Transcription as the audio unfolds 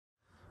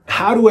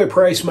How do I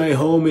price my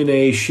home in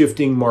a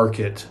shifting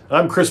market?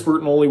 I'm Chris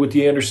Bertinoli with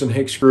the Anderson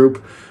Hicks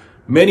Group.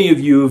 Many of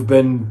you have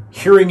been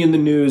hearing in the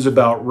news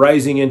about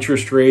rising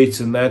interest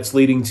rates, and that's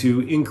leading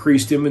to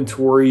increased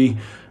inventory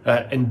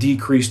and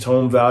decreased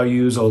home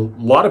values. A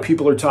lot of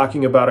people are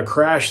talking about a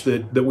crash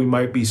that we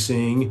might be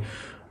seeing.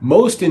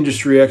 Most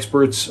industry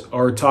experts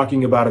are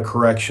talking about a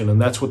correction,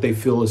 and that's what they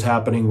feel is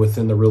happening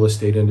within the real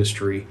estate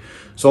industry.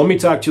 So let me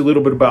talk to you a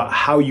little bit about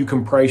how you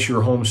can price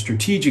your home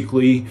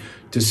strategically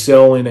to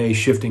sell in a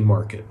shifting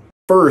market.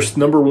 First,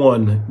 number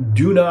one,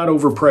 do not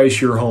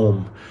overprice your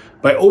home.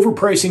 By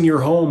overpricing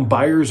your home,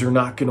 buyers are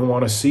not going to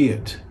want to see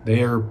it.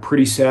 They are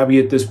pretty savvy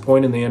at this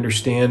point, and they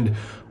understand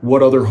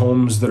what other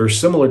homes that are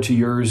similar to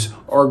yours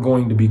are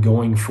going to be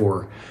going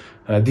for.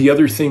 The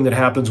other thing that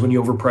happens when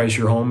you overprice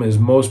your home is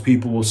most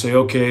people will say,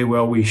 okay,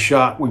 well, we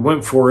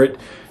went for it,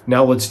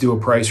 now let's do a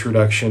price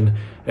reduction.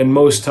 And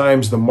most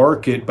times the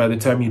market, by the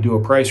time you do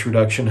a price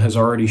reduction, has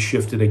already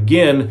shifted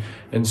again,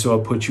 and so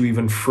it puts you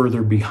even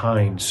further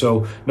behind.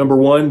 So number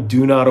one,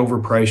 do not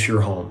overprice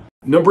your home.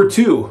 Number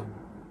two,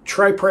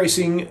 try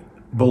pricing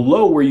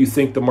below where you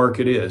think the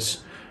market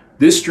is.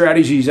 This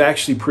strategy is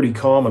actually pretty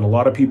common. A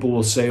lot of people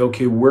will say,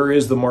 okay, where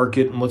is the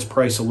market, and let's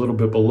price a little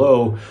bit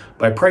below.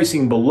 By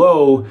pricing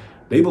below,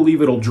 they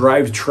believe it'll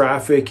drive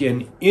traffic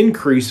and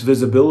increase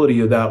visibility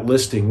of that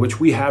listing, which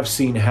we have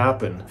seen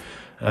happen.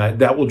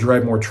 That will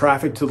drive more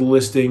traffic to the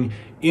listing,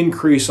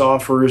 increase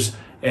offers,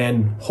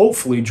 and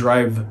hopefully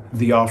drive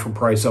the offer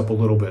price up a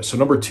little bit. So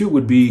number two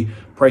would be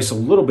price a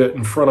little bit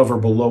in front of or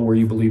below where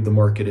you believe the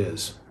market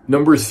is.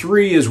 Number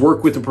three is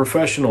work with a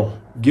professional.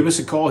 Give us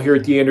a call here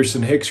at the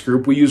Anderson Hicks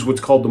Group. We use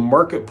what's called the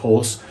Market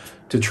Pulse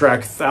to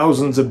track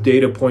thousands of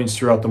data points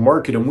throughout the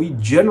market, and we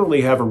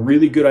generally have a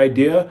really good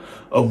idea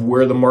of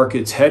where the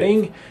market's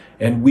heading,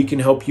 and we can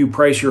help you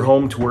price your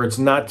home to where it's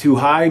not too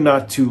high,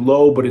 not too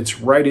low, but it's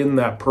right in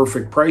that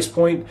perfect price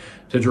point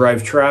to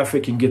drive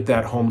traffic and get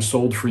that home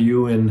sold for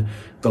you in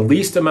the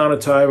least amount of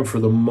time for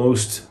the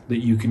most that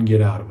you can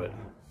get out of it.